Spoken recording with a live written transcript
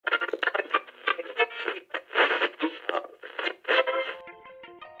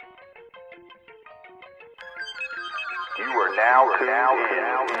now tuned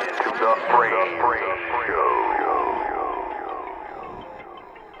in to the Frame Show.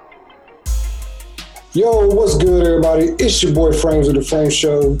 Yo, what's good, everybody? It's your boy Frames of the Frame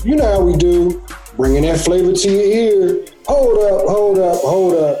Show. You know how we do, bringing that flavor to your ear. Hold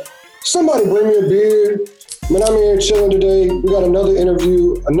up. Somebody bring me a beer. Man, I'm here chilling today. We got another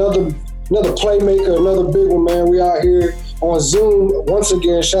interview, another playmaker, another big one, man. We out here on Zoom. Once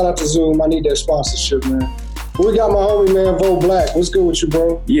again, shout out to Zoom. I need that sponsorship, man. We got my homie, man, Voe Black. What's good with you,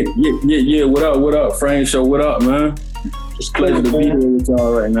 bro? Yeah. What up? Frame Show, what up, man? Just pleasure to be here with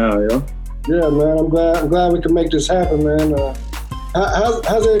y'all right now, yo. Yeah, man. I'm glad we can make this happen, man.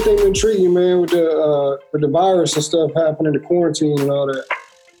 How's everything been treating you, man, with the virus and stuff happening, the quarantine and all that?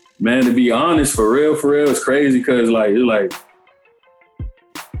 Man, to be honest, for real, it's crazy because it's like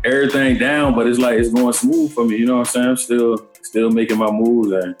everything down, but it's going smooth for me. You know what I'm saying? I'm still making my moves,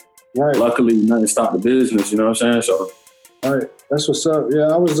 and right. Luckily nothing stopped the business. You know what I'm saying? So, all right, that's what's up. Yeah,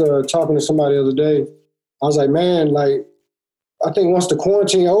 I was talking to somebody the other day. I was like, man, I think once the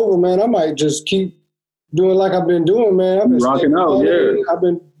quarantine over, man, I might just keep doing like I've been doing, man. I've been rocking out, yeah. I've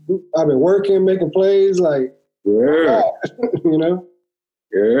been working, making plays, yeah. You know.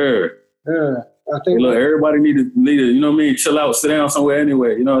 Yeah. I think. Look, everybody need to, you know what I mean, chill out, sit down somewhere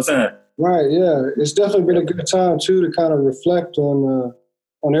anyway. You know what I'm saying? Right. Yeah. It's definitely been a good time too to kind of reflect on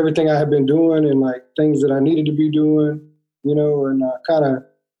everything I have been doing and like things that I needed to be doing. You know, and kind of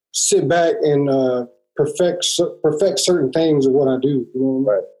sit back and perfect certain things of what I do. You know.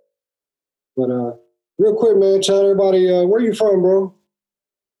 Right. But real quick, man, tell everybody where you from, bro?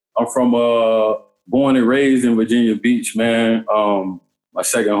 I'm from born and raised in Virginia Beach, man. My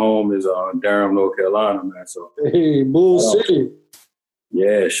second home is Durham, North Carolina, man. So hey, Bull City.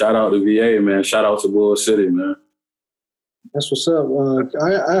 Yeah, shout out to VA, man. Shout out to Bull City, man. That's what's up.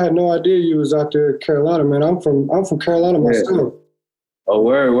 I had no idea you was out there in Carolina, man. I'm from Carolina myself. Oh,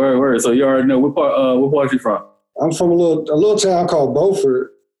 word. So you already know what part you from? I'm from a little town called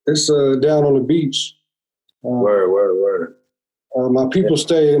Beaufort. It's down on the beach. Word. My people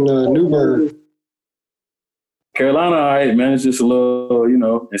stay in Newburgh. Carolina, all right, man. It's just a little, you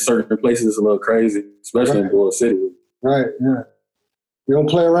know, in certain places it's a little crazy, especially in Bull City. Right, yeah. You don't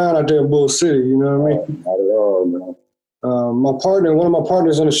play around out there in Bull City, you know what I mean? Not at all, man. One of my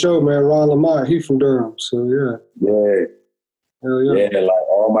partners on the show, man, Ron Lamont, he from Durham, so yeah. Yeah. Hell yeah. Yeah, like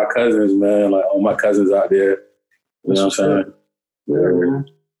all my cousins, man, out there. You know what I'm saying? Yeah, man.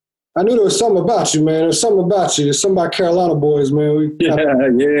 I knew there was something about you, man. There's something about you. There's something about Carolina boys, man.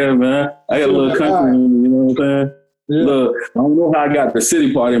 Yeah, man. I got a little country, you know what I'm saying? Yeah. Look, I don't know how I got the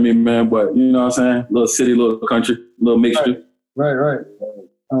city part in me, man, but you know what I'm saying? Little city, little country, little mixture. Right.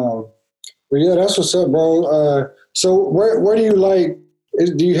 But yeah, that's what's up, bro. So where do you like,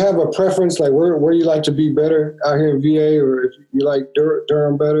 do you have a preference, like where do you like to be better out here in VA, or if you like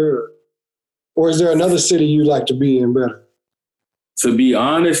Durham better, or is there another city you'd like to be in better? To be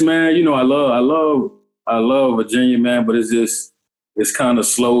honest, man, you know, I love Virginia, man, but it's kind of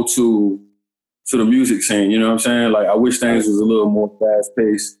slow to the music scene, you know what I'm saying? Like, I wish things was a little more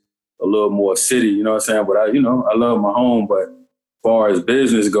fast-paced, a little more city, you know what I'm saying? But I love my home, but as far as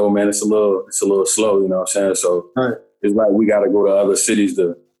business go, man, it's a little slow, you know what I'm saying? So It's like we got to go to other cities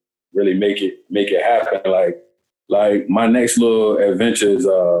to really make it happen. Like my next little adventure is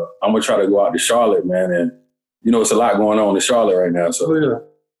I'm gonna try to go out to Charlotte, man, and you know, it's a lot going on in Charlotte right now. So,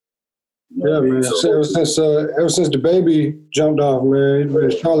 yeah, man. So, ever since the baby jumped off, man,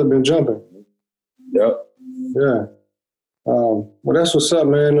 Charlotte been jumping. Yep. Yeah. Well, that's what's up,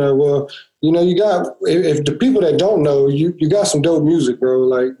 man. Well, you know, you got, if the people that don't know, you got some dope music, bro.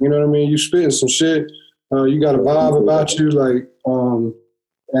 Like, you know what I mean? You spitting some shit. You got a vibe about you, like,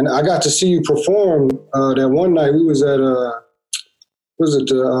 and I got to see you perform that one night. We was at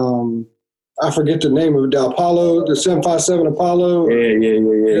I forget the name of it, the Apollo, the 757 Apollo. Yeah.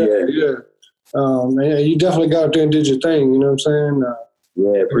 Man, you definitely got up there and did your thing, you know what I'm saying?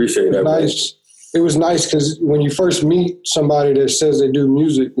 Yeah, appreciate that. Nice. It was nice because when you first meet somebody that says they do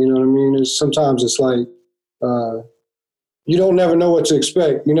music, you know what I mean? Sometimes it's like, you don't never know what to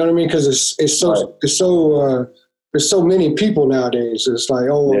expect, you know what I mean? Because it's so many people nowadays. It's like,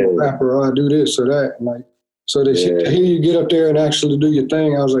 oh, I'm a rapper, or I do this or that. And like, so to hear you get up there and actually do your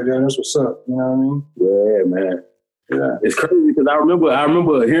thing, I was like, that's what's up. You know what I mean? Yeah, man. Yeah. It's crazy because I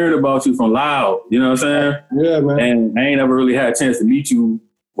remember hearing about you from Loud, you know what I'm saying? Yeah, man. And I ain't ever really had a chance to meet you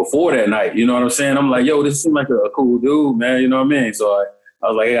before that night, you know what I'm saying? I'm like, yo, this seems like a cool dude, man, you know what I mean? So I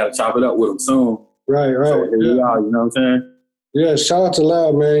was like, I got to chop it up with him soon. Right. So here we are, you know what I'm saying? Yeah, shout out to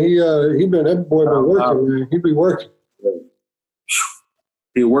Loud, man. That boy been working, man. He be working.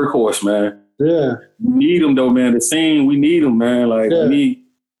 He a workhorse, man. Yeah. We need him though, man. The scene, we need him, man. Like Yeah. we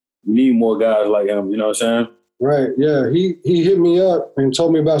need more guys like him. You know what I'm saying? Right. Yeah. He hit me up and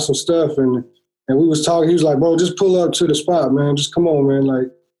told me about some stuff, and we was talking. He was like, "Bro, just pull up to the spot, man. Just come on, man." Like,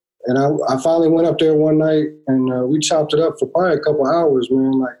 and I finally went up there one night, and we chopped it up for probably a couple hours,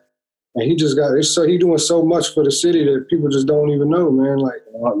 man. Like, and he just got so he doing so much for the city that people just don't even know, man. Like,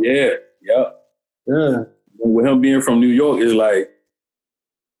 Yeah. yeah. With him being from New York, is like,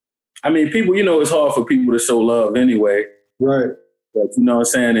 I mean, people. You know, it's hard for people to show love anyway. Right. But you know what I'm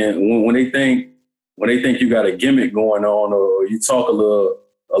saying? And when they think you got a gimmick going on or you talk a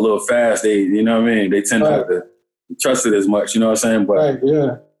little fast, they, you know what I mean? They tend not to trust it as much. You know what I'm saying? But right.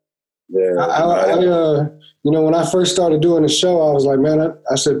 Yeah. Yeah. I when I first started doing the show, I was like, man,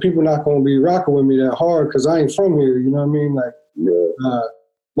 I said, people not going to be rocking with me that hard because I ain't from here. You know what I mean? Like, yeah.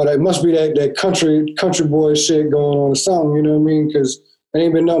 But it must be that country boy shit going on or something. You know what I mean? Because it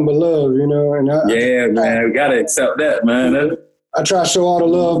ain't been nothing but love, you know. And man, we gotta accept that, man. I try to show all the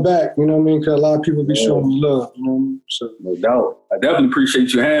love back. You know what I mean? Because a lot of people be showing me love. You know what I mean? So no doubt. I definitely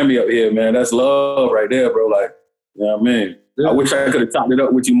appreciate you having me up here, man. That's love right there, bro. Like, you know what I mean? Yeah. I wish I could have chopped it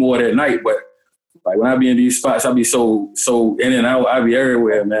up with you more that night, but like when I be in these spots, I be so in and out. I be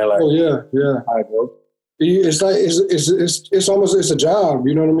everywhere, man. Like, oh yeah. All right, bro. It's like it's almost a job.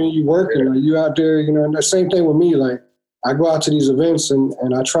 You know what I mean? You working, like you out there. You know, and the same thing with me. Like I go out to these events and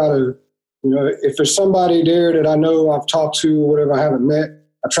I try to, you know, if there's somebody there that I know I've talked to or whatever I haven't met,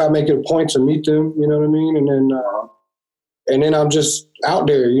 I try to make it a point to meet them. You know what I mean? And then I'm just out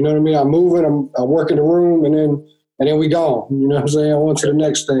there. You know what I mean? I'm moving. I work in the room, and then we gone. You know what I'm saying? I on to the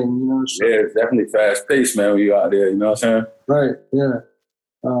next thing. You know? So, yeah, it's definitely fast paced, man. When you out there, you know what I'm saying? Right. Yeah.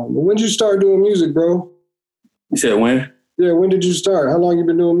 But when did you start doing music, bro? You said when? Yeah, when did you start? How long you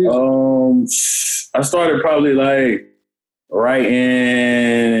been doing music? I started probably like right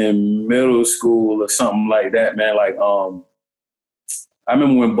in middle school or something like that, man. Like, I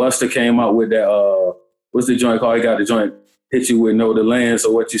remember when Busta came out with that, what's the joint called? He got the joint, Hit You With Know the Land,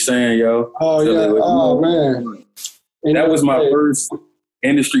 So What You Saying, yo? Oh, yeah. Oh, man. That was my first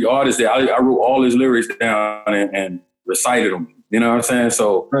industry artist that I wrote all his lyrics down and recited them. You know what I'm saying?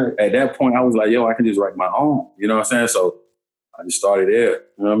 So At that point, I was like, yo, I can just write my own. You know what I'm saying? So I just started there.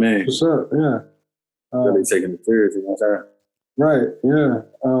 You know what I mean? What's up? Yeah. Really taking it serious. You know what I'm saying? Right. Yeah.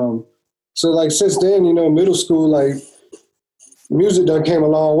 So like since then, you know, middle school, like music done came a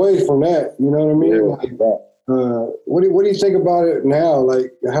long way from that. You know what I mean? Yeah, like, what do you think about it now?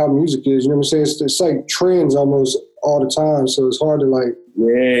 Like how music is? You know what I'm saying? It's like trends almost all the time. So it's hard to like.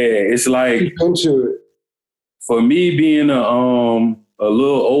 Yeah, it's like keep into it. For me being a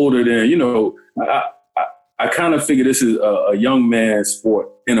little older than, you know, I kind of figure this is a young man's sport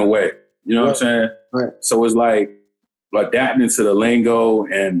in a way. You know what I'm saying? Right. So it's like adapting to the lingo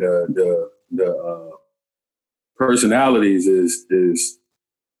and the personalities is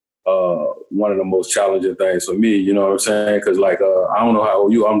one of the most challenging things for me. You know what I'm saying? Because like I don't know how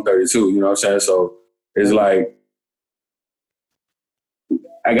old you are. I'm 32. You know what I'm saying? So it's like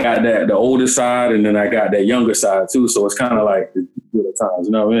I got the older side and then I got that younger side too. So it's kind of like the good times.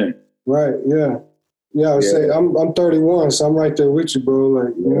 You know what I mean? Right. Yeah. Yeah, I would say I'm 31, so I'm right there with you, bro.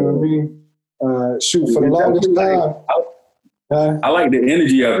 Like, you know what I mean? Shoot, for the longest time. I like the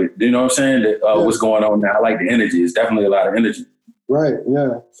energy of it. You know what I'm saying? What's going on now? I like the energy. It's definitely a lot of energy. Right,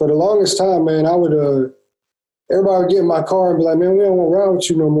 yeah. For the longest time, man, I would, everybody would get in my car and be like, man, we don't want to ride with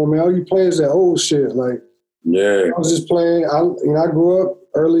you no more, man. All you play is that old shit. Like, yeah. I was just playing, I grew up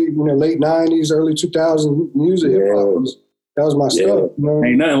early, late 90s, early 2000s music. Yeah. That was my stuff. You know?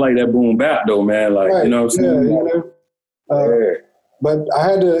 Ain't nothing like that boom bap though, man. Like, right. You know what I'm saying? Yeah, But I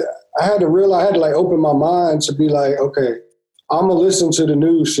had to realize, I had to like open my mind to be like, okay, I'm gonna listen to the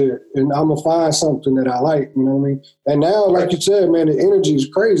new shit and I'm gonna find something that I like. You know what I mean? And now, like you said, man, the energy is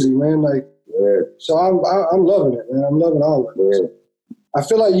crazy, man. Like, so I'm loving it, man. I'm loving all of it. So I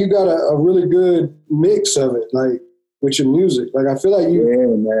feel like you got a really good mix of it, like with your music. Like I feel like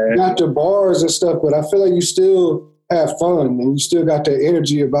you got the bars and stuff, but I feel like you still have fun and you still got that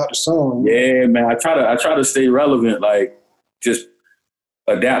energy about the song. Yeah, man. I try to stay relevant, like just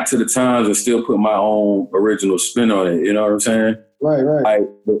adapt to the times and still put my own original spin on it. You know what I'm saying? Right. Like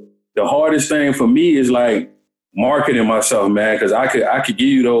the hardest thing for me is like marketing myself, man, because I could give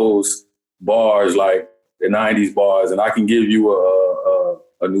you those bars like the 90s bars and I can give you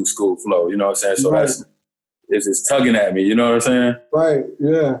a new school flow. You know what I'm saying? So it's just tugging at me. You know what I'm saying? Right.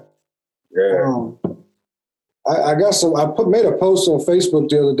 Yeah. Yeah. I got some. I made a post on Facebook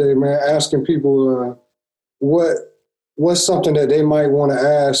the other day, man, asking people what's something that they might want to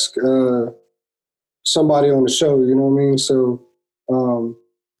ask somebody on the show. You know what I mean? So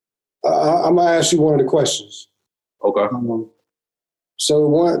I'm gonna ask you one of the questions. Okay.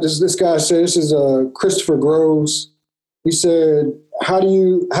 So this guy said, this is Christopher Groves. He said, how do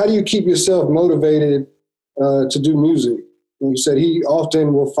you keep yourself motivated to do music? And he said he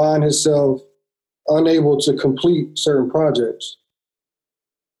often will find himself unable to complete certain projects.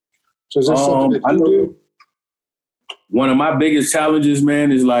 So is that something that you do? One of my biggest challenges,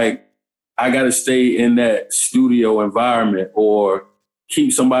 man, is like I got to stay in that studio environment or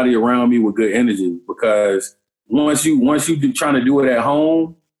keep somebody around me with good energy, because once you do trying to do it at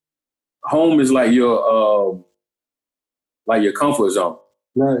home is like your comfort zone.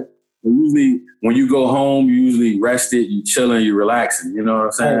 Right. Usually when you go home, you usually rested, you chilling, you relaxing, you know what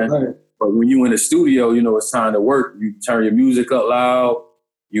I'm saying? Right. But when you in the studio, you know, it's time to work. You turn your music up loud,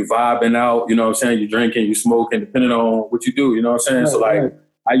 you vibing out, you know what I'm saying? You drinking, you smoking, depending on what you do, you know what I'm saying? Right, so like, right.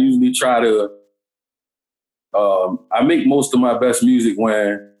 I usually try to, I make most of my best music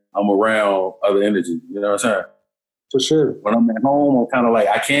when I'm around other energy, you know what I'm saying? For sure. When I'm at home, I'm kind of like,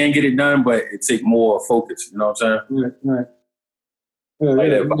 I can get it done, but it take more focus, you know what I'm saying? Right.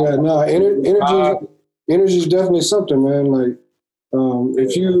 No, energy is definitely something, man. Like,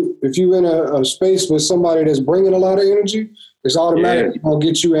 if you in a space with somebody that's bringing a lot of energy, it's automatically gonna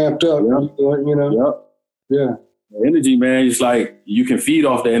get you amped up. Yep. You know. Yep. Yeah. Energy, man, it's like you can feed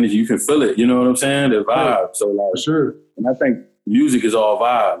off the energy, you can feel it. You know what I'm saying? The vibe. Right. So like, For sure. And I think music is all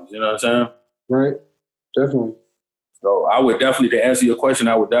vibes. You know what I'm saying? Right. Definitely. So I would definitely, to answer your question,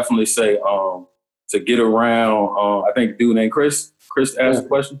 I would definitely say to get around. I think dude named Chris asked the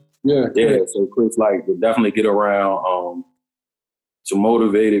question. Yeah. So Chris like would definitely get around some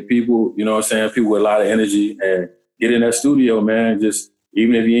motivated people. You know what I'm saying? People with a lot of energy, and get in that studio, man. Just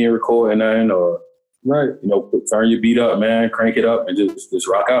even if you ain't recording nothing, or right, you know, turn your beat up, man, crank it up, and just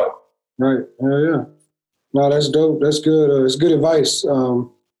rock out. Right. Yeah. No, that's dope. That's good. It's good advice.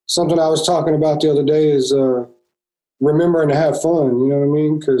 Something I was talking about the other day is remembering to have fun. You know what I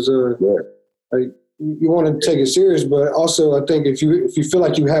mean? Because like you want to take it serious, but also I think if you feel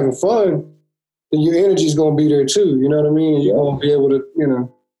like you're having fun, then your energy's gonna be there too. You know what I mean? And you're gonna be able to,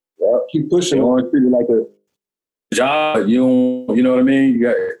 keep pushing. You don't want to treat it like a job. You know what I mean?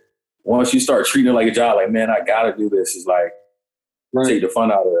 Once you start treating it like a job, like, man, I gotta do this. It's like take the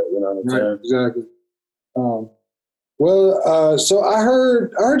fun out of it. You know what I'm saying? Exactly. So I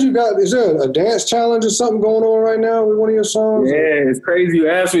heard you got, is there a dance challenge or something going on right now with one of your songs? Yeah, it's crazy you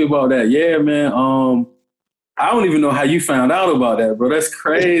asked me about that. Yeah, man. I don't even know how you found out about that, bro. That's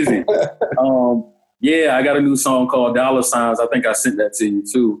crazy. Yeah, I got a new song called Dollar Signs. I think I sent that to you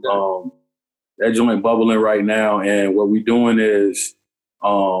too. That joint bubbling right now. And what we're doing is,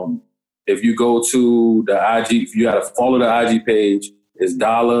 if you go to the IG, if you got to follow the IG page, it's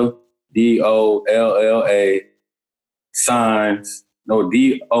Dollar, DOLLA, signs, no,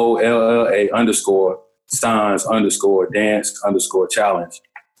 DOLLA _ signs _ dance _ challenge.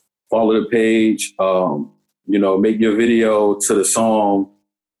 Follow the page, make your video to the song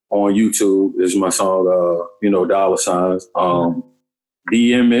on YouTube. This is my song, Dollar Signs.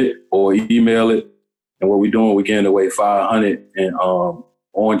 DM it or email it. And what we're doing, we're giving away 500 and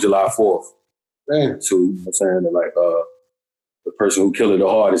on July 4th. Damn. So, you know what I'm saying? Like, the person who killed it the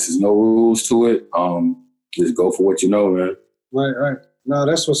hardest, there's no rules to it. Just go for what you know, man. Right. No,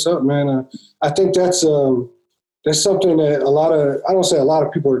 that's what's up, man. I think that's something that I don't say a lot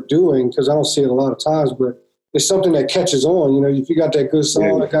of people are doing, because I don't see it a lot of times, but it's something that catches on. You know, if you got that good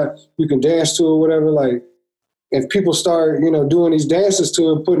song, you can dance to it, whatever. Like, if people start, doing these dances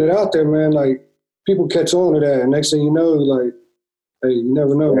to it, putting it out there, man, like, people catch on to that. And next thing you know, like, hey, you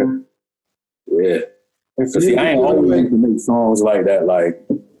never know, man. Yeah. And see, I ain't always to make songs like that, like,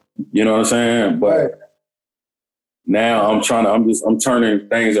 you know what I'm saying? But now I'm turning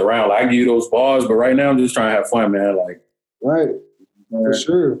things around. Like, I give you those bars, but right now I'm just trying to have fun, man. Like, for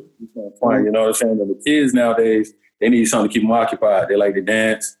sure. Fun, you know what I'm saying? But the kids nowadays, they need something to keep them occupied. They like to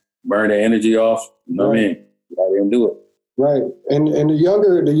dance, burn their energy off. You know what I mean? Let them do it. Right. And the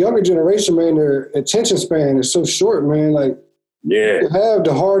younger generation, man, their attention span is so short, man. Like, you have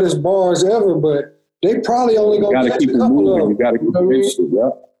the hardest bars ever, but they probably only gonna catch a couple of them. You gotta keep them moving.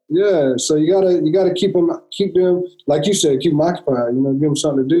 Yeah. So you gotta keep them, like you said, keep them occupied. Give them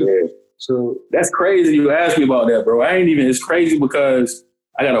something to do. Yeah. So that's crazy. You asked me about that, bro. It's crazy because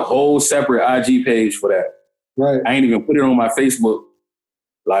I got a whole separate IG page for that. Right. I ain't even put it on my Facebook.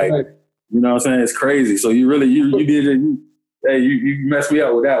 Like, you know what I'm saying? It's crazy. So you did it. You messed me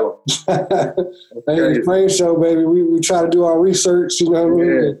up with that one. Hey, it's Plain Show, baby. We try to do our research, you know what I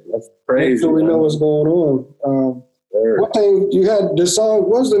mean? That's crazy. So we know what's going on. One thing you had, the song,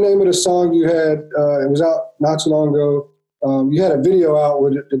 what was the name of the song you had? It was out not too long ago. You had a video out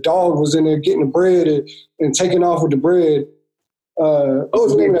where the dog was in there getting the bread and taking off with the bread. What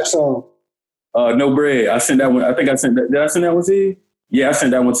was the name of that song? No Bread. I sent that one. I think I sent that. Did I send that one to you? Yeah, I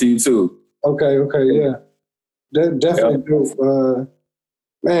sent that one to you too. Okay, yeah. Definitely dope.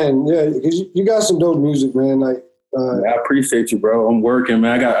 Man, yeah, you got some dope music, man. Like, I appreciate you, bro. I'm working,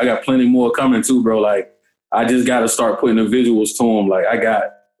 man. I got plenty more coming too, bro. Like, I just got to start putting the visuals to them. Like, I got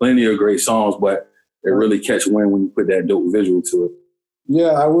plenty of great songs, but they really catch wind when you put that dope visual to it. Yeah,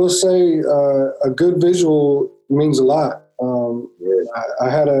 I will say a good visual means a lot. I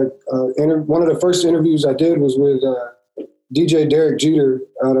had one of the first interviews I did was with DJ Derek Jeter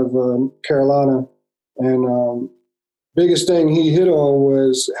out of Carolina, and biggest thing he hit on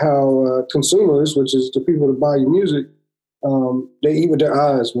was how consumers, which is the people that buy your music, they eat with their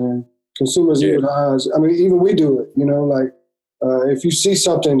eyes, man. Consumers eat with their eyes. I mean, even we do it, you know, like if you see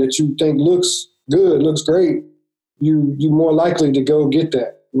something that you think looks good, looks great, you're more likely to go get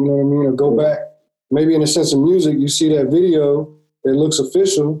that, you know what I mean, or go back. Maybe in a sense of music, you see that video that looks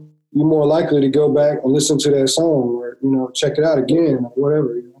official, you're more likely to go back and listen to that song or, you know, check it out again or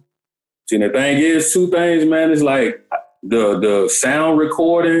whatever, you know. See, the thing is, two things, man, is like the sound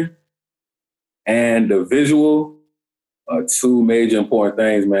recording and the visual are two major important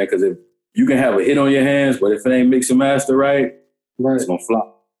things, man, because if you can have a hit on your hands, but if it ain't mix and master right, it's going to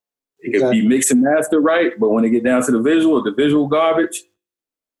flop. It can be mix and master right, but when it get down to the visual garbage,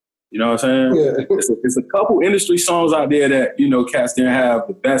 you know what I'm saying? Yeah. It's a couple industry songs out there that, you know, cats didn't have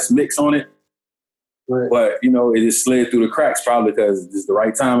the best mix on it. Right. But, you know, it just slid through the cracks probably because it's the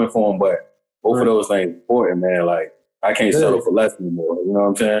right timing for them. But both of those things important, man. Like, I can't settle for less anymore. You know what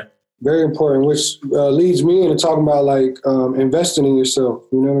I'm saying? Very important, which leads me into talking about, like, investing in yourself.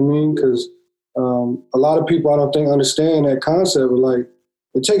 You know what I mean? Because a lot of people, I don't think, understand that concept. But, like,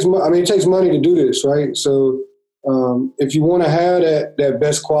 it takes money to do this, right? So if you want to have that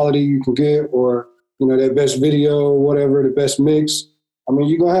best quality you can get, or, you know, that best video, or whatever, the best mix, I mean,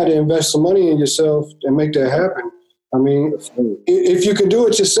 you're going to have to invest some money in yourself and make that happen. I mean, if you can do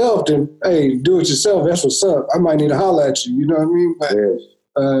it yourself, then, hey, do it yourself. That's what's up. I might need to holler at you. You know what I mean?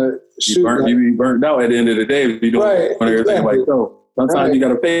 But, you be burnt out at the end of the day if you don't want everything like so. Sometimes you got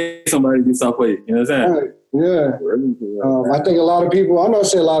to pay somebody to do something for you. You know what I'm saying? Yeah. I think a lot of people, I'm not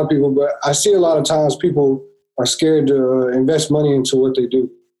saying a lot of people, but I see a lot of times people are scared to invest money into what they do,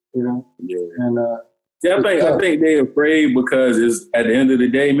 you know? Yeah. And I think they're afraid because it's at the end of the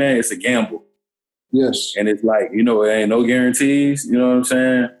day, man, it's a gamble. Yes. And it's like, you know, it ain't no guarantees, you know what I'm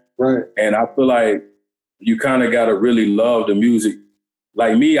saying? Right. And I feel like you kind of got to really love the music.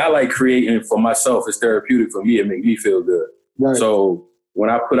 Like me, I like creating for myself. It's therapeutic for me. It makes me feel good. Right. So when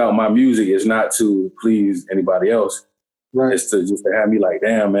I put out my music, it's not to please anybody else. Right. It's to have me like,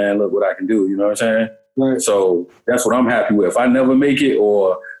 damn, man, look what I can do. You know what I'm saying? Right. So that's what I'm happy with. If I never make it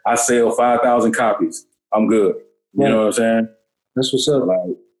or I sell 5,000 copies, I'm good. You know what I'm saying? That's what's up. Like,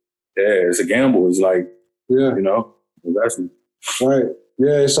 yeah, it's a gamble. It's like, you know, investment. Right.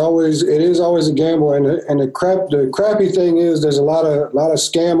 Yeah, it is always a gamble, and the crappy thing is there's a lot of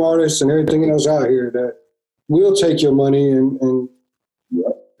scam artists and everything else out here that will take your money and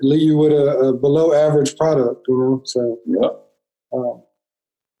leave you with a below average product, you know. So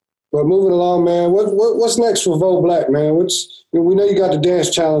but moving along, man, what's next for Voe Black, man? We know you got the dance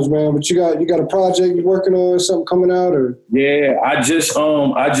challenge, man, but you got a project you're working on, something coming out, or? Yeah, I just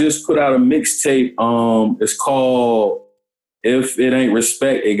put out a mixtape. It's called If It Ain't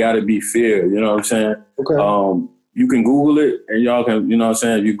Respect, It Gotta Be Fear. You know what I'm saying? Okay. You can Google it, and y'all can, you know what I'm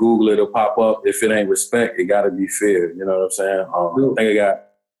saying? If you Google it, it'll pop up. If it ain't respect, it gotta be fear. You know what I'm saying? I think I got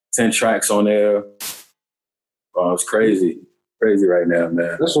 10 tracks on there. It's crazy right now,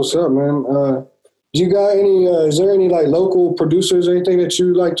 man. That's what's up, man. Do you got any? Is there any like local producers or anything that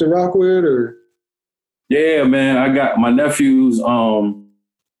you like to rock with, or? Yeah, man. I got my nephews.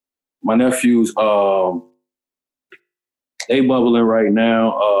 They bubbling right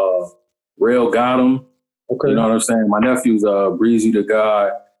now. Rail got them. Okay. You know what I'm saying? My nephews, Breezy the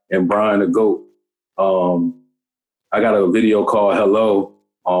God and Brian the Goat. I got a video called Hello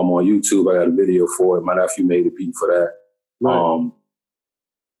on YouTube. I got a video for it. My nephew made a beat for that. Right.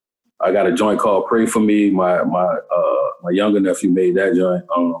 I got a joint called Pray For Me. My younger nephew made that joint.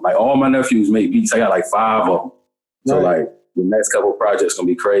 Like all my nephews make beats. I got like 5 of them. So like the next couple of projects gonna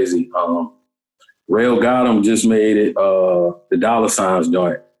be crazy. Rail got him just made it. The Dollar Signs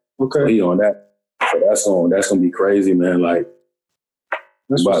joint. Okay. So he on that. So that's gonna be crazy, man. Like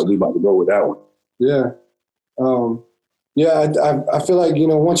we about to go with that one. Yeah. I feel like, you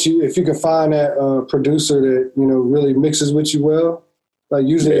know, if you can find that producer that, you know, really mixes with you well, Like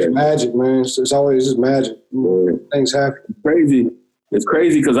usually it's magic, man. It's always just magic. Things happen. It's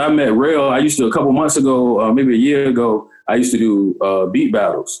crazy because I met Rail. I used to, a couple months ago, maybe a year ago, I used to do beat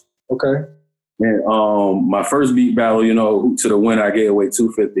battles. Okay. And my first beat battle, to the winner, I gave away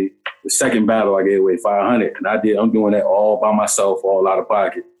 $250. The second battle, I gave away $500. And I'm doing that all by myself, all out of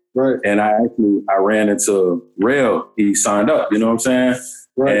pocket. Right. And I ran into Rail. He signed up, you know what I'm saying?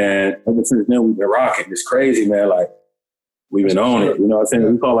 Right. And ever since then, we've been rocking. It's crazy, man. Like, we've been on it, you know what I'm saying?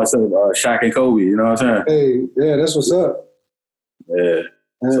 Yeah. We call ourselves Shaq and Kobe, you know what I'm saying? Hey, yeah, that's what's up. Yeah.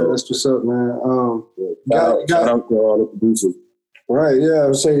 Yeah, that's what's up, man. Shout out to all the producers. Right, yeah. I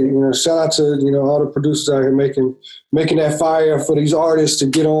would say, shout out to, all the producers out here making that fire for these artists to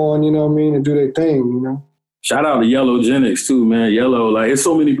get on, you know what I mean, and do their thing, Shout out to Yellow Genix too, man. Yellow, like, it's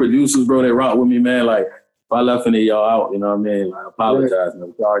so many producers, bro, that rock with me, man. Like, if I left any of y'all out, you know what I mean? Like, I apologize,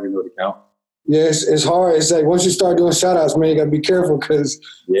 man. Y'all already know the count. Yeah, it's hard. It's like once you start doing shout outs, man, you gotta be careful because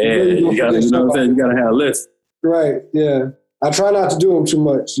you gotta, you know what I'm saying? You gotta have a list. Right, yeah. I try not to do them too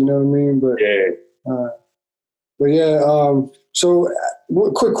much, you know what I mean? But so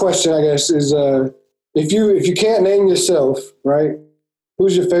quick question, I guess, is if you can't name yourself, right,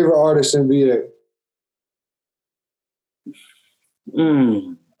 who's your favorite artist in VA?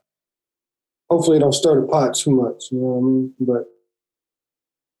 Hopefully don't stir the pot too much, you know what I mean? But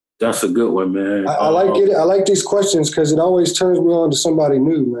that's a good one, man. I like it. I like these questions because it always turns me on to somebody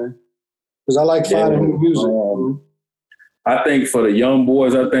new, man. Because I like finding new music. I think for the young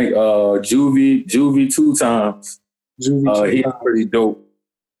boys, I think Juvie 2 times. He's pretty dope.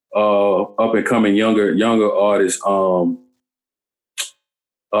 Up and coming younger artist. I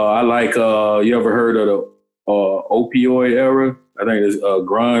like. You ever heard of the opioid era? I think it's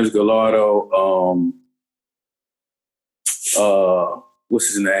Grunge, Gallardo. What's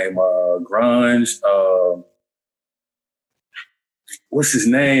his name? Grunge. What's his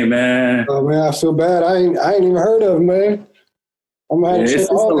name, man? Oh man, I feel bad. I ain't even heard of him, man. It's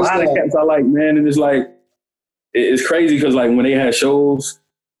a lot of cats I like, man, and it's like it's crazy because like when they had shows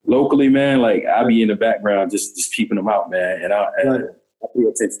locally, man, like I be in the background just peeping them out, man, and I pay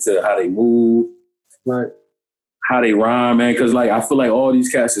attention to how they move, right, how they rhyme, man, because like I feel like all these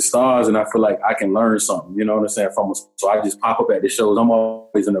cats are stars, and I feel like I can learn something, you know what I'm saying, from them. So I just pop up at the shows. I'm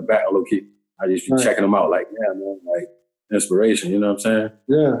always in the back, low key. I just be checking them out, like, yeah, man, like inspiration, you know what I'm saying?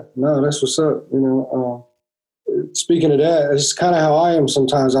 Yeah, no, that's what's up. Speaking of that, it's kind of how I am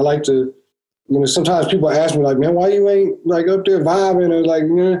sometimes. I like to, sometimes people ask me like, man, why you ain't like up there vibing or like,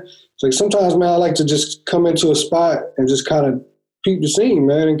 it's like sometimes, man, I like to just come into a spot and just kind of peep the scene,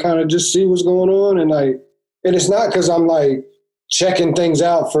 man, and kind of just see what's going on. And like, and it's not because I'm like checking things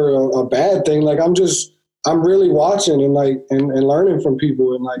out for a bad thing. Like I'm really watching and like, and learning from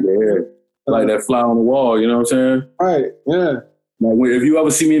people and like, like that fly on the wall, you know what I'm saying? Right, yeah. Like if you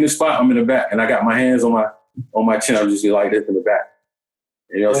ever see me in the spot, I'm in the back and I got my hands on my chin, I'm just like this in the back.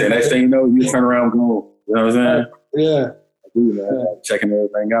 You know what I'm saying? Next thing you know, you turn around going. You know what I'm saying? Yeah. I do, man. Checking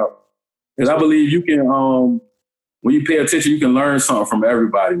everything out. Because I believe you can, when you pay attention, you can learn something from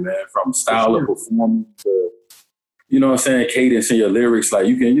everybody, man. From style of performance to, you know what I'm saying, cadence in your lyrics. Like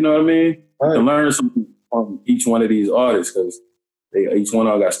you can, you know what I mean? Right. You can learn something from each one of these artists because each one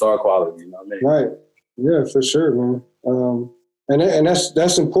of them got star quality, you know what I mean? Right. Yeah, for sure, man. And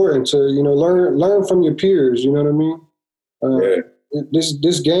that's important to, learn from your peers, you know what I mean?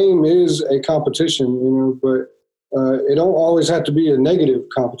 This game is a competition, but it don't always have to be a negative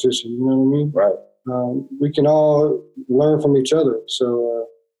competition, you know what I mean? Right. We can all learn from each other. So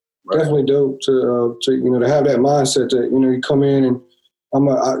definitely dope to have that mindset that, you come in and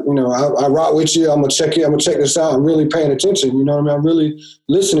I rock with you. I'm gonna check this out. I'm really paying attention. You know what I mean? I'm really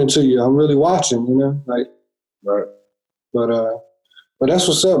listening to you. I'm really watching. Like. Right. But that's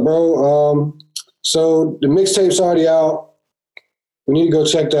what's up, bro. So the mixtape's already out. We need to go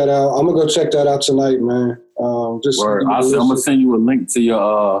check that out. I'm gonna go check that out tonight, man. I'm gonna send you a link to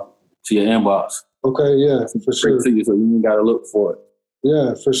your inbox. Okay, yeah, for sure. To you, so you ain't gotta look for it.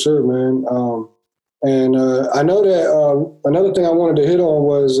 Yeah, for sure, man. And I know that another thing I wanted to hit on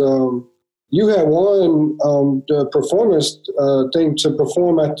was you had won the performance thing to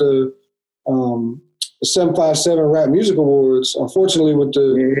perform at the 757 Rap Music Awards. Unfortunately, with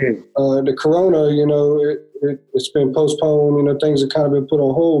the corona, it's been postponed. Things have kind of been put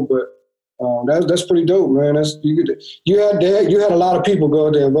on hold. But that's pretty dope, man. You had a lot of people go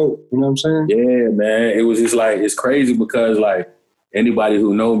out there and vote. You know what I'm saying? Yeah, man. It was just like it's crazy because like. Anybody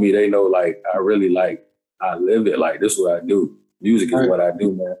who know me, they know, like, I really, like, I live it. Like, this is what I do. Music is what I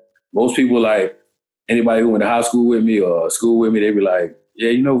do, man. Most people, like, anybody who went to high school with me or school with me, they be like,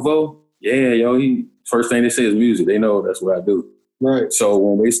 yeah, Voe? Yeah, yo, first thing they say is music. They know that's what I do. Right. So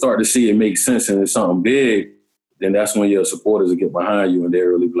when they start to see it make sense and it's something big, then that's when your supporters will get behind you and they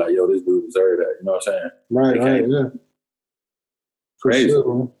really be like, yo, this dude deserve that. You know what I'm saying? Right. Yeah. For Crazy.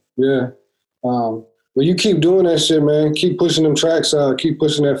 sure, man. Yeah. Well, you keep doing that shit, man. Keep pushing them tracks out. Keep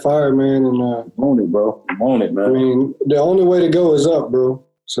pushing that fire, man. And I'm on it, bro. I'm on it, man. I mean, the only way to go is up, bro.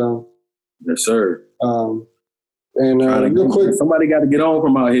 So. Yes, sir. And real quick, somebody got to get on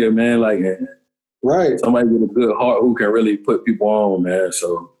from out here, man. Like, right. Somebody with a good heart who can really put people on, man.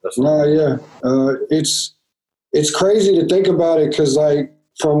 So that's yeah. It's crazy to think about it because, like,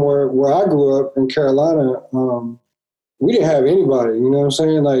 from where I grew up in Carolina, we didn't have anybody. You know what I'm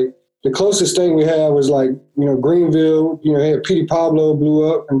saying? Like, the closest thing we had was like, you know, Greenville. You know, had Petey Pablo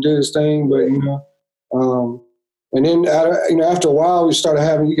blew up and did his thing, but you know, and then after a while we started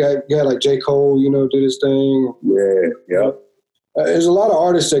having you got like J. Cole, you know, did his thing. Yeah. There's a lot of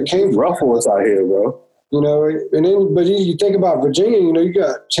artists that came rough for us out here, bro. You know, and then but you think about Virginia, you know, you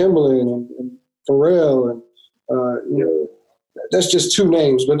got Timbaland and Pharrell and you know, that's just two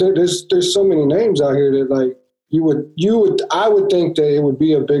names, but there's so many names out here that like I would think that it would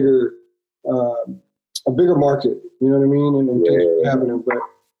be a bigger market, you know what I mean, and things are happening, but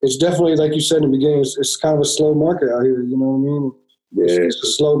it's definitely, like you said in the beginning, it's kind of a slow market out here, you know what I mean? It's a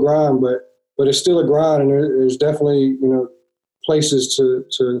slow grind, but it's still a grind, and there's definitely, you know, places to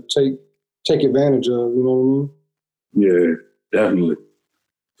take advantage of, you know what I mean? Yeah, definitely.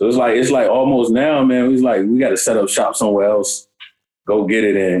 So it's like almost now, man, it's like we got to set up shop somewhere else, go get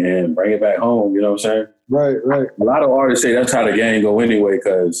it and bring it back home, you know what I'm saying? Right. A lot of artists say that's how the game go anyway,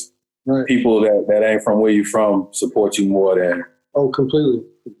 because people that ain't from where you from support you more than completely.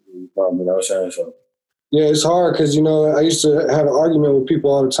 You know what I'm saying? So yeah, it's hard because, you know, I used to have an argument with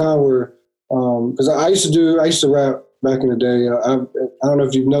people all the time where because I used to rap back in the day. I don't know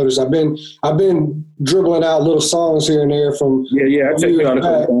if you've noticed. I've been dribbling out little songs here and there from I check you out a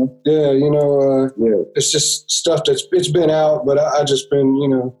couple times. Yeah, you know, it's just stuff it's been out, but I just been, you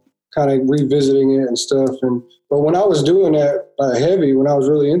know, kind of revisiting it and stuff. But when I was doing that heavy, when I was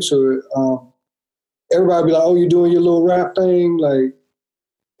really into it, everybody be like, "Oh, you doing your little rap thing?" Like,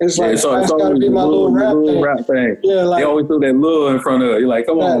 it's like, so it's got to be my little rap thing. Yeah, like, they always throw that little in front of it. You're like,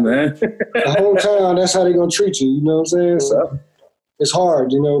 come on, man. The whole time, that's how they gonna treat you. You know what I'm saying? So it's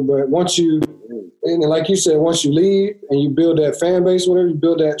hard, you know. But once you, and like you said, once you leave and you build that fan base, whatever, you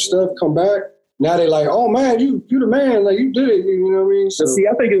build that stuff, come back. Now they like, oh man, you the man, like you did it. You know what I mean? So see,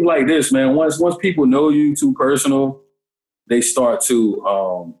 I think it's like this, man. Once people know you too personal, they start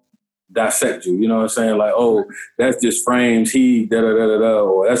to dissect you. You know what I'm saying? Like, oh, that's just Frames. He da da da da da,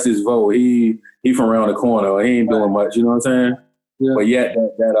 or that's just Voe. He from around the corner. Or he ain't doing much. You know what I'm saying? Yeah. But yet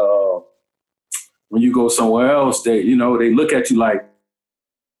that when you go somewhere else, they look at you like,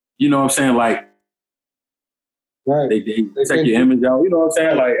 you know what I'm saying? Like, they take your image out. You know what I'm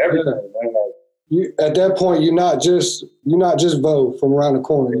saying? Like everything. Man. Like, you at that point, you're not just Voe from around the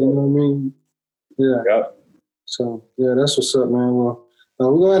corner. You know what I mean? Yeah. Yep. So yeah, that's what's up, man. Well.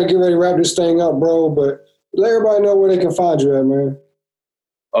 We're going to have to get ready to wrap this thing up, bro, but let everybody know where they can find you at, man.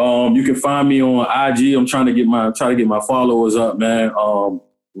 You can find me on IG. I'm trying to get my followers up, man. Voe,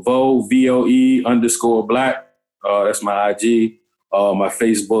 VOE _Black. That's my IG. My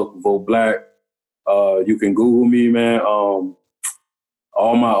Facebook, Voe Black. You can Google me, man. All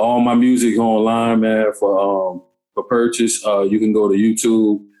my music online, man, for purchase. You can go to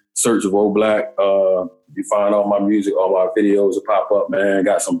YouTube, search Voe Black. You find all my music, all my videos will pop up, man.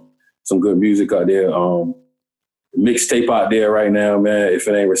 Got some good music out there. Mixtape out there right now, man. If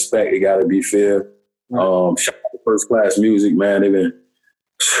it ain't respect, it gotta be fair. Shout out to First Class Music, man. They've been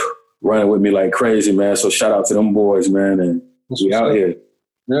running with me like crazy, man. So shout out to them boys, man. And we out here.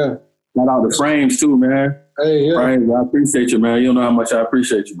 Yeah. Shout out to Frames too, man. Hey, yeah. Frames, I appreciate you, man. You don't know how much I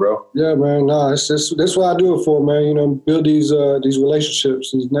appreciate you, bro. Yeah, man. No, that's what I do it for, man. You know, build these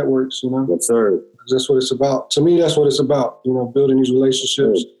relationships, these networks, you know. Yes, sir. That's what it's about. To me, that's what it's about. You know, building these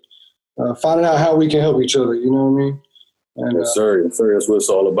relationships, finding out how we can help each other. You know what I mean? And, yes, sir. Yes, sir. That's what it's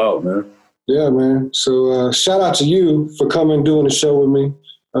all about, man. Yeah, man. So shout out to you for coming doing the show with me.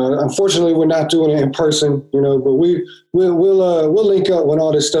 Unfortunately, we're not doing it in person, you know, but we'll link up when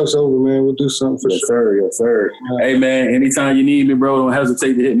all this stuff's over, man. We'll do something for sure. Yes, sir. Hey, man. Anytime you need me, bro, don't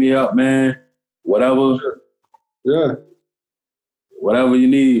hesitate to hit me up, man. Whatever. Sure. Yeah. Whatever you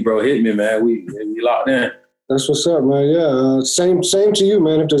need, bro, hit me, man. We locked in. That's what's up, man. Yeah. Same to you,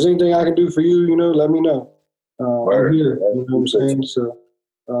 man. If there's anything I can do for you, you know, let me know. I'm here. You know what I'm saying? So,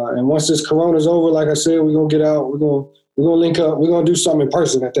 and once this corona's over, like I said, we're gonna get out. We're gonna link up. We're gonna do something in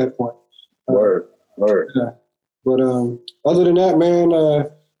person at that point. Word. Yeah. But other than that, man,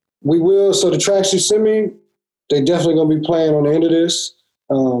 we will. So the tracks you send me, they definitely gonna be playing on the end of this.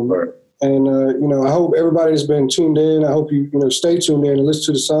 Right. And I hope everybody has been tuned in. I hope you stay tuned in and listen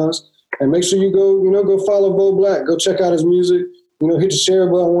to the songs. And make sure you go follow Voe Black. Go check out his music. Hit the share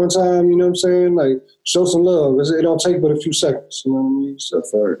button one time. You know what I'm saying? Like, show some love. It don't take but a few seconds. You know what I mean? So,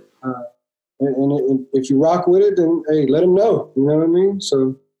 that's right. And if you rock with it, then hey, let him know. You know what I mean?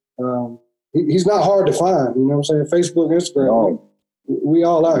 So he's not hard to find. You know what I'm saying? Facebook, Instagram. No. We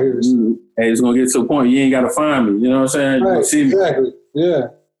all out here. So. Hey, it's gonna get to a point you ain't gotta find me. You know what I'm saying? Right, see me. exactly. Yeah.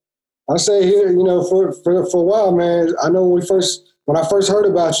 I say here, for a while, man. I know when I first heard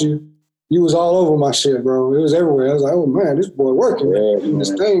about you, you was all over my shit, bro. It was everywhere. I was like, oh man, this boy working, man. This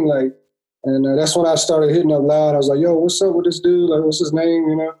thing, like, and that's when I started hitting up loud. I was like, yo, what's up with this dude? Like, what's his name?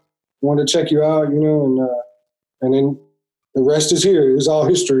 Wanted to check you out, and then the rest is here. It's all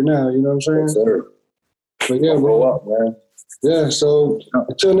history now. You know what I'm saying? Yes, sir. But yeah, bro. Up, man. Yeah. So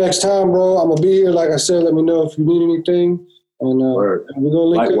until next time, bro. I'm gonna be here. Like I said, let me know if you need anything. And we're gonna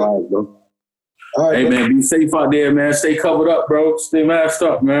link likewise, up. bro. All right, hey, man, be safe out there, man. Stay covered up, bro. Stay masked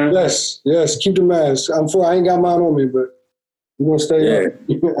up, man. Yes. Keep the mask. I ain't got mine on me, but we're gonna stay up.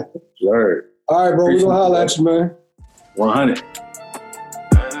 Word. All right, bro. We're gonna holler at you, man. 100.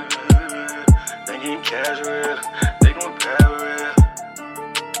 They getting casual. They going parallel.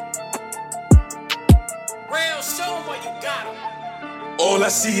 Real, show 'em what you got 'em. All I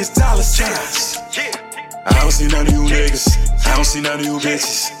see is dollar signs. Yeah. I don't see none of you niggas. I don't see none of you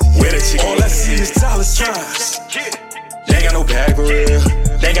bitches. Where the chicken? All I see is dollar signs. Yeah. They ain't got no bag for real.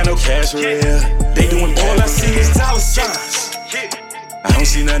 They ain't got no cash for real. They doing all I see is dollar signs. Yeah. I don't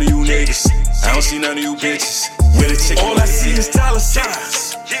see none of you niggas. I don't see none of you bitches. Where the chicken? All I see is dollar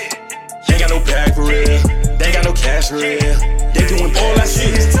signs. Yeah. They ain't got no bag for real. They ain't got no cash for real. They doing all I see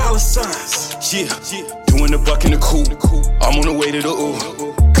is dollar signs. Yeah, doing the buck in the coupe. I'm on the way to the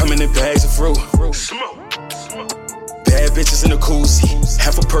ooh. Coming in bags of fruit. Smoke. Bad bitches in the koozie.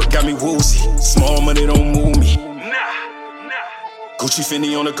 Half a perk got me woozy. Small money don't move me. Nah. Gucci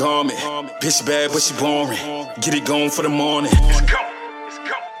Fendi on the garment. Bitch bad but she boring. Get it going for the morning. Let's go.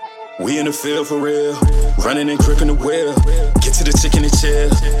 We in the field for real. Running and crooking the wheel. Get to the chicken and chill.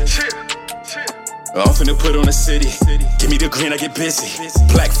 Chill. I'm finna put on the city. Give me the green, I get busy.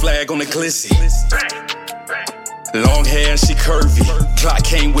 Black flag on the glizzy. Bang. Long hair and she curvy. Glock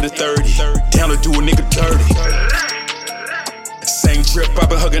came with a 30. Down to do a nigga dirty. Same drip, I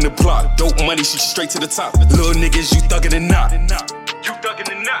been hugging the block. Dope money, shoot straight to the top. Little niggas, you thuggin' and not. You thuggin'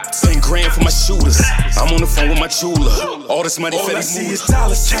 and not. 10 grand for my shooters. I'm on the phone with my jeweler. All this money for I these see is moves.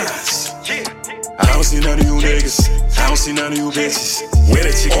 dollar signs. Yeah. I don't see none of you niggas. I don't see none of you bitches. Where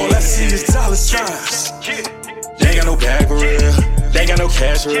the chicken? All I see is dollar signs. Yeah. They ain't got no bag for real. They ain't got no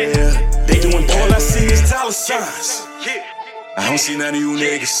cash for real. They doing All I see is dollar signs. Yeah. I don't see none of you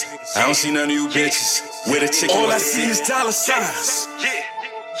niggas. I don't see none of you bitches. Where the chicken? All I see is dollar signs. Yeah.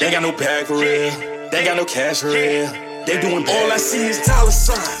 They ain't got no bag for real. They ain't got no cash for real. They doing All I see is dollar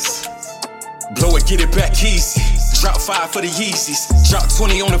signs. blow it, get it back easy. Drop 5 for the Yeezys. Drop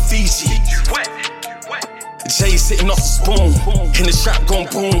 20 on the Fiji. Wet. Jay sitting off the spoon. In the trap gon'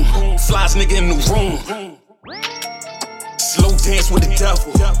 boom. Flies nigga in the room. Slow dance with the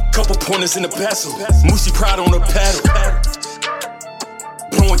devil. Couple pointers in the bezel. Moosey Pride on the pedal.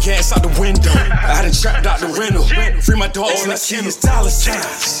 Blowing gas out the window. I done trapped out the rental. Free my dogs All and I I see kill is dollar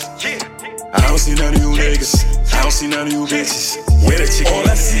signs. Yeah. I don't see none of you niggas. I don't see none of you bitches. Where the chicken? All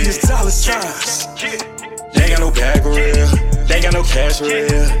I see is dollar signs. Yeah. They ain't got no bag for real. They ain't got no cash for real.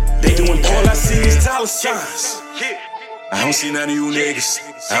 They doing All I see is dollar signs. Yeah. I don't see none of you niggas.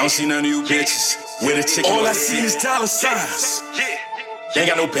 I don't see none of you bitches. Where the chicken? All I see is dollar signs. Yeah. They ain't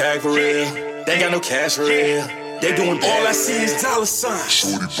got no bag for real. They ain't got no cash for real. They doing All I see is dollar signs.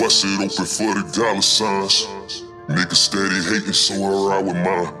 Shorty bust it open for the dollar signs. Niggas steady hating, so I ride with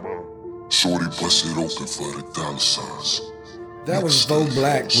mine. Shorty bust it open for the dollar signs. That was Voe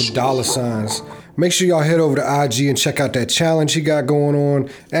Black with dollar signs. Make sure y'all head over to IG and check out that challenge he got going on.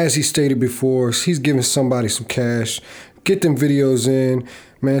 As he stated before, he's giving somebody some cash. Get them videos in.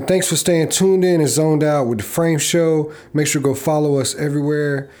 Man, thanks for staying tuned in and zoned out with The Frame Show. Make sure to go follow us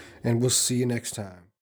everywhere, and we'll see you next time.